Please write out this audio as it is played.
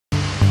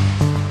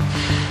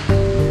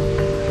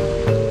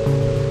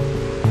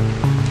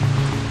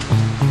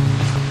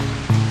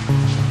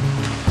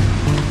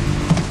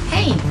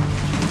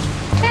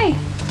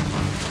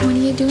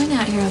you doing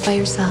out here all by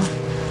yourself?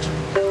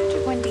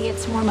 You're going to get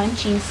some more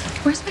munchies.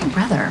 Where's my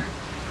brother?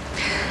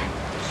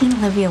 He and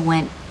Olivia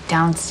went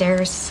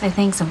downstairs, I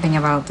think, something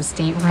about the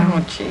stateroom.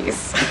 Oh,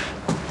 jeez.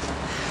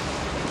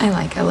 I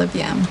like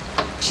Olivia.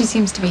 She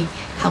seems to be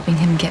helping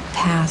him get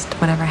past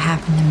whatever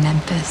happened in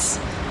Memphis.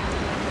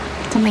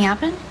 Something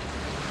happened?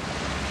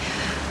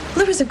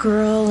 There was a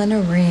girl in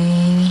a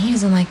ring. He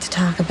doesn't like to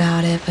talk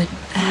about it, but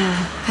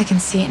I can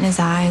see it in his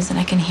eyes and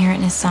I can hear it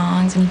in his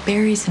songs, and he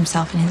buries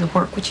himself in his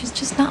work, which is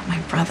just not my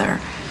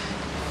brother.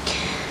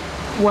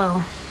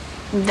 Well,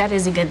 that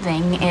is a good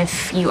thing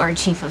if you are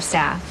chief of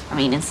staff. I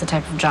mean, it's the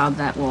type of job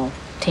that will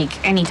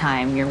take any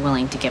time you're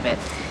willing to give it.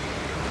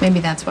 Maybe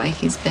that's why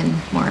he's been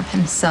more of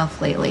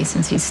himself lately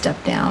since he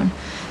stepped down.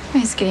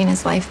 He's getting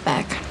his life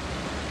back.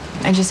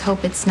 I just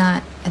hope it's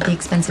not at the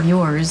expense of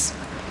yours.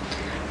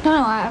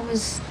 No,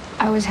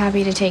 I was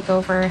happy to take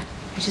over.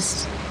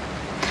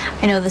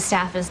 I know the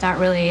staff is not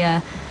really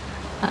a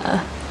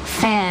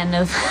fan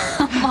of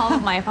all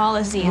of my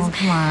policies. Oh,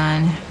 come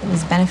on. It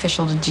was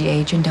beneficial to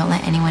GH, and don't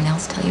let anyone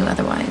else tell you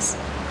otherwise.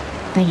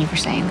 Thank you for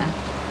saying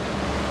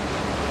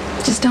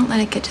that. Just don't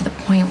let it get to the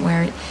point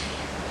where it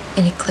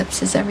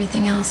eclipses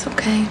everything else,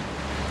 okay?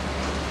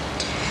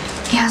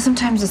 Yeah,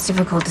 sometimes it's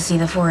difficult to see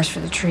the forest for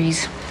the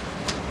trees.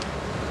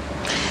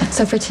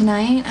 So for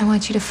tonight, I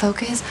want you to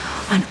focus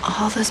on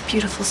all those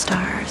beautiful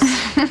stars.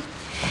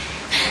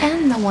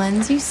 And the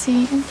ones you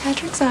see in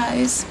Patrick's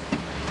eyes.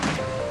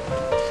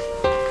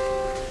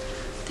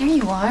 There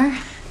you are.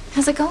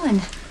 How's it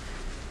going?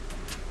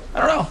 I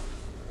don't know.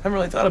 Haven't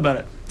really thought about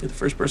it. You're the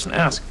first person to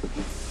ask.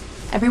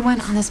 Everyone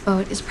on this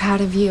boat is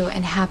proud of you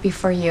and happy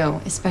for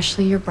you,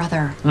 especially your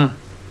brother.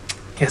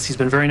 Yes, he's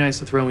been very nice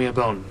to throw me a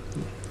bone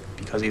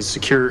because he's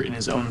secure in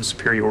his own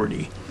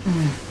superiority.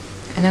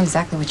 I know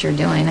exactly what you're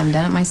doing. I've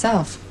done it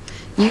myself.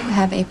 You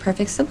have a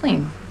perfect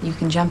sibling. You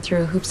can jump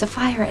through hoops of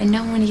fire and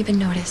no one even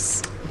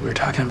notice. We're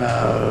talking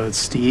about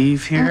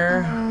Steve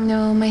here?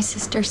 No, my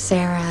sister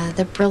Sarah,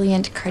 the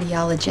brilliant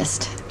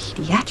cardiologist,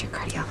 pediatric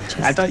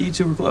cardiologist. I thought you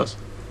two were close.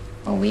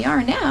 Well, we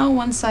are now.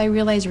 Once I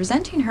realized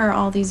resenting her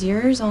all these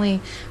years only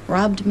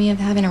robbed me of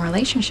having a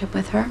relationship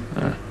with her.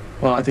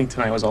 Well, I think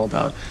tonight was all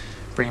about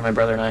bringing my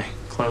brother and I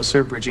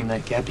closer, bridging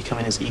that gap,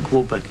 becoming his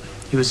equal, but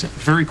he was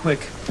very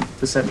quick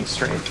to set me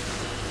straight.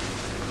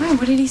 Why?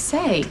 What did he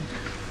say?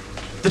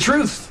 The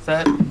truth,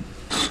 that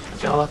I've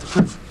got a lot to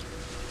prove.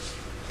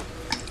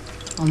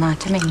 Well, not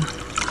to me.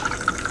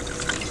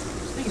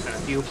 Think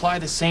about it. You apply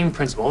the same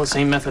principle, the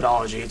same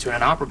methodology to an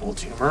inoperable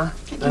tumor.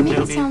 You made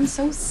it sound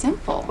so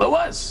simple. Well,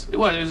 it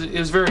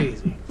was very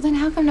easy. Well, then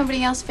how come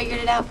nobody else figured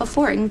it out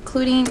before,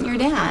 including your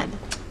dad?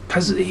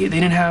 Because they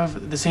didn't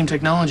have the same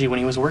technology when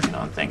he was working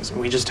on things, and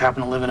we just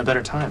happened to live in a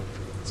better time.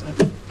 I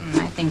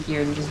think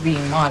you're just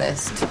being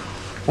modest.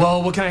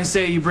 Well, what can I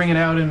say? You bring it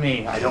out in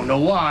me. I don't know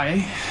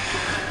why.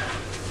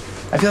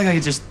 I feel like I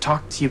could just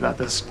talk to you about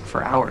this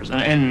for hours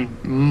and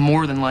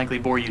more than likely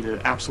bore you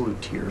to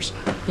absolute tears.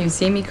 You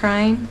see me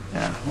crying?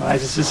 Yeah, well, I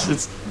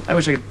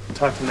wish I could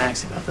talk to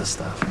Maxie about this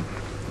stuff.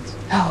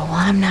 Oh, well,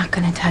 I'm not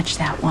going to touch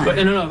that one. But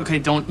no, okay,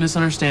 don't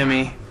misunderstand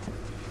me.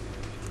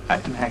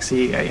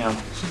 Maxie,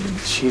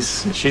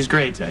 she's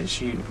great.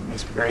 She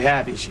makes me very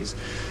happy. She's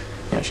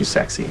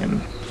sexy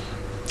and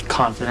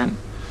confident.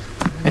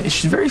 And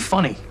she's very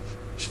funny.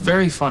 She's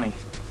very funny.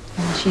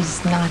 And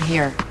she's not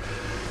here.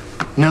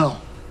 No,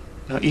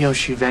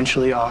 she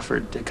eventually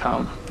offered to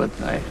come, but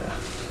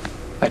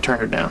I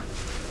turned her down.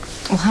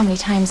 Well, how many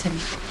times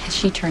has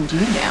she turned you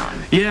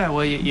down? Yeah,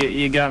 well,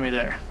 you got me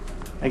there.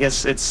 I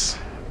guess it's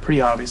pretty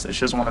obvious that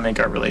she doesn't want to make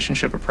our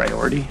relationship a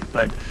priority,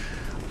 but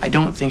I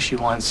don't think she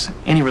wants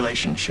any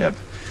relationship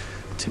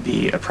to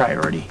be a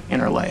priority in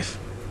her life.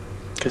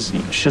 Because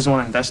she doesn't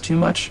want to invest too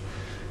much,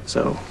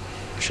 so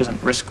she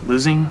doesn't risk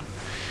losing.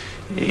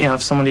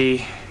 If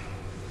somebody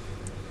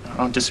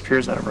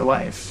disappears out of her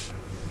life,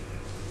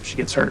 she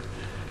gets hurt.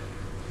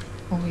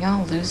 Well, we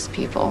all lose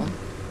people.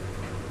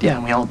 Yeah,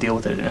 and we all deal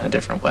with it in a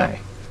different way.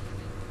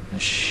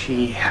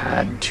 She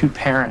had two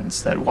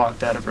parents that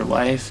walked out of her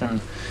life,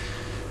 and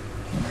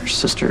her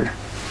sister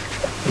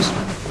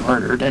was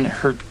murdered, and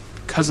her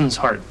cousin's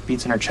heart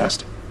beats in her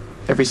chest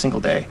every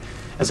single day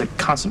as a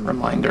constant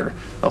reminder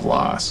of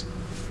loss.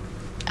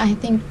 I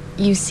think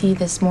you see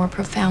this more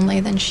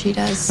profoundly than she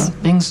does.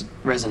 Things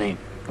resonate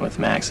with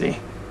Maxie,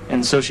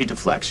 and so she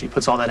deflects. She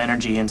puts all that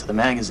energy into the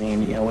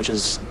magazine, which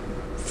is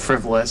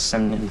frivolous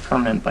and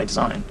impermanent by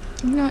design.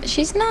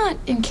 She's not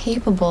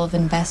incapable of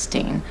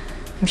investing.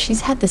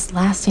 She's had this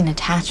lasting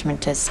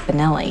attachment to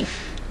Spinelli.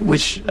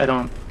 Which I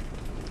don't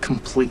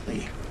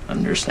completely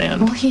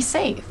understand. Well, he's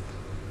safe.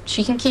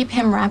 She can keep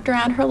him wrapped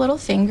around her little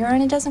finger,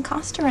 and it doesn't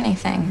cost her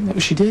anything.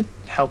 She did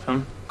help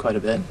him quite a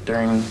bit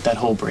during that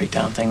whole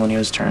breakdown thing when he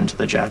was turned to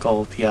the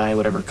Jackal PI,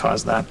 whatever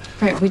caused that.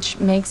 Right, which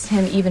makes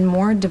him even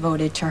more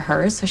devoted to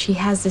her, so she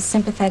has this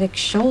sympathetic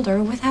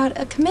shoulder without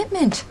a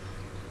commitment.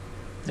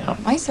 Yeah.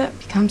 Why has that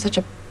become such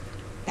a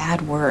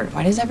bad word?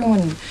 Why does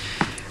everyone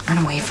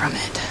run away from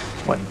it?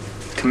 What?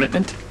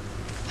 Commitment?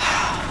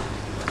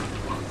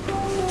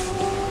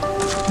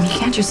 You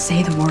can't just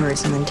say the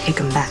words and then take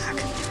them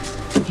back.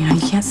 You know,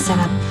 you can't set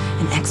up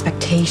an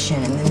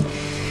expectation and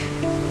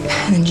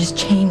then just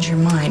change your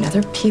mind.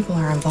 Other people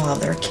are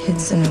involved. There are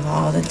kids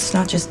involved. It's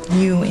not just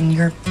you and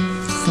your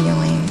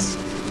feelings.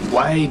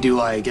 Why do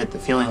I get the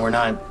feeling we're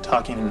not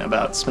talking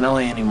about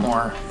Spinelli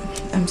anymore?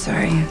 I'm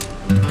sorry.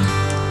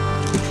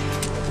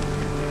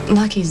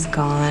 Lucky's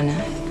gone.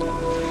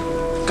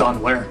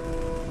 Gone where?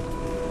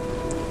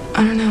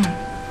 I don't know.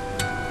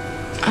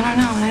 And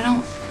I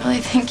don't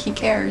really think he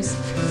cares.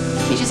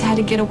 He just had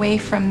to get away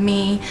from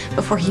me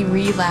before he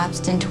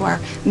relapsed into our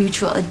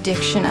mutual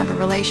addiction of a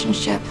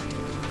relationship.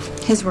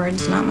 His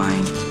words, not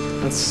mine.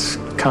 That's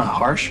kind of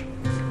harsh.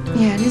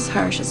 Yeah, it is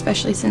harsh,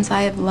 especially since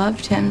I have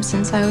loved him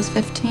since I was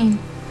 15.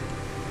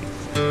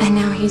 And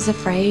now he's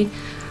afraid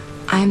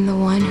I'm the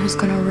one who's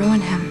going to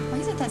ruin him. Why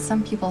is it that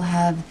some people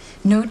have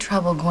no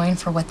trouble going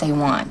for what they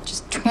want,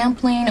 just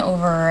trampling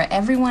over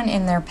everyone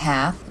in their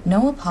path,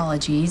 no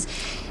apologies,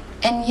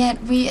 and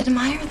yet we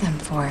admire them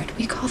for it?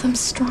 We call them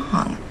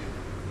strong.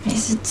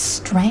 Is it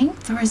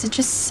strength or is it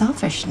just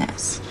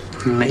selfishness?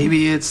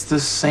 Maybe it's the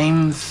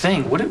same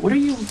thing. What are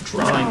you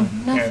drawing? Oh,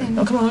 nothing. Here?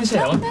 Oh, come on, let me see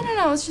that one.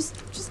 No. It's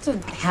just a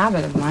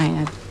habit of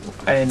mine.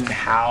 And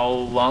how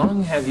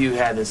long have you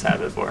had this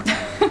habit for?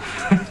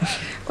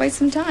 Quite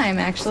some time,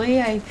 actually.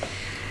 I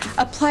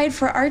applied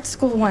for art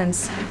school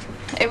once.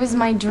 It was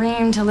my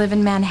dream to live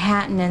in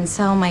Manhattan and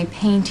sell my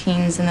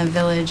paintings in the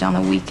Village on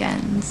the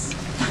weekends.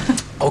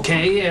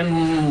 Okay,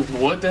 and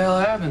what the hell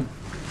happened?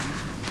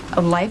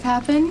 Life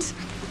happened.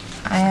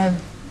 I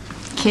have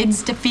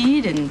kids to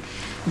feed and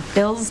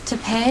bills to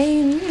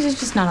pay, and there's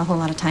just not a whole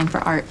lot of time for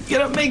art. You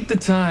gotta make the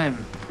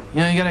time.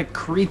 You know, you gotta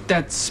create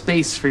that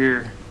space for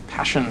your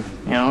passion.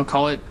 You know,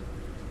 call it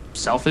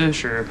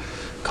selfish or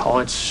call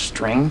it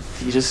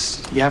strength.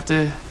 You have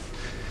to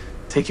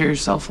take care of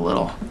yourself a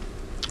little.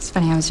 It's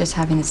funny, I was just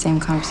having the same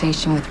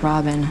conversation with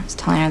Robin. I was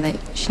telling her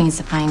that she needs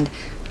to find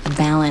a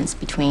balance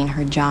between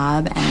her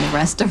job and the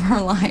rest of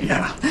her life.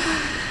 Yeah.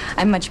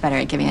 I'm much better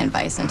at giving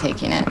advice than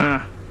taking it.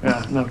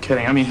 Yeah, no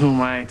kidding. I mean, who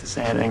am I to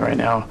say anything right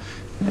now?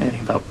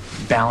 Anything about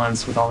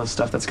balance with all this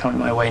stuff that's coming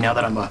my way now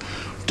that I'm a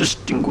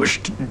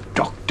distinguished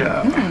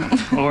doctor.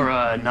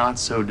 Or not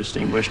so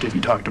distinguished if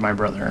you talk to my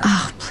brother.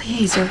 Oh,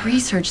 please, your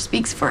research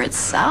speaks for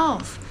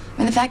itself. I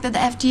mean, the fact that the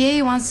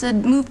FDA wants to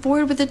move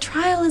forward with the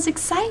trial is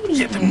exciting.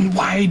 Yeah, then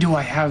why do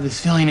I have this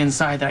feeling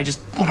inside that I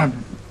just want to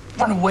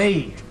run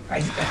away?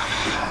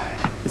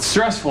 It's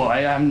stressful.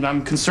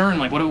 I'm concerned.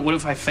 Like, what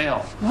if I fail?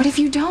 What if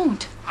you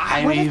don't?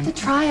 What if the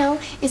trial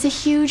is a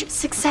huge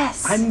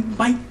success? I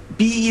might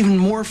be even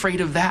more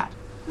afraid of that.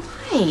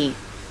 Why?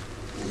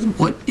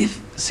 What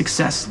if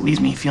success leaves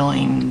me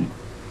feeling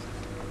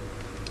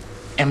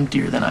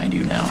emptier than I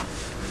do now?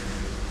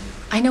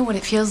 I know what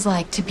it feels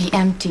like to be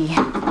empty.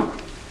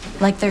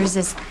 Like there's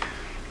this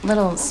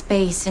little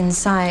space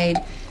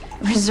inside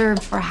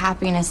reserved for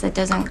happiness that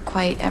doesn't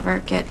quite ever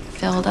get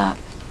filled up.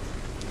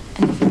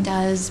 And if it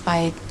does,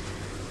 by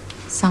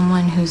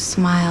someone whose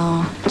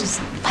smile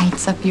just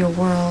lights up your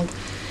world,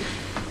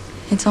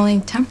 it's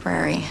only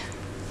temporary.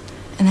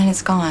 And then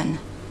it's gone.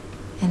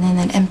 And then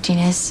that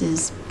emptiness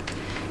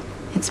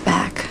it's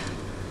back.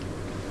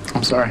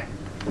 I'm sorry.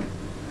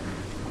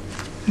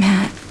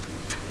 Matt,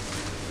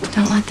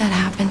 don't let that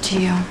happen to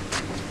you.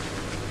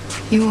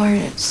 You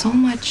are so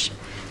much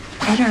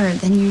better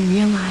than you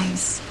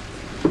realize.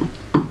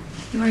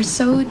 You are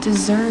so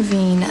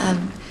deserving of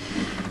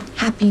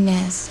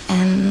happiness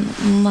and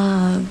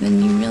love,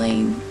 and you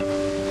really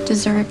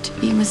deserve to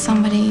be with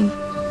somebody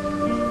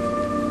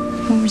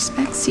who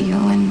respects you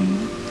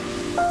and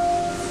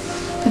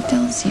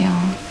fulfills you.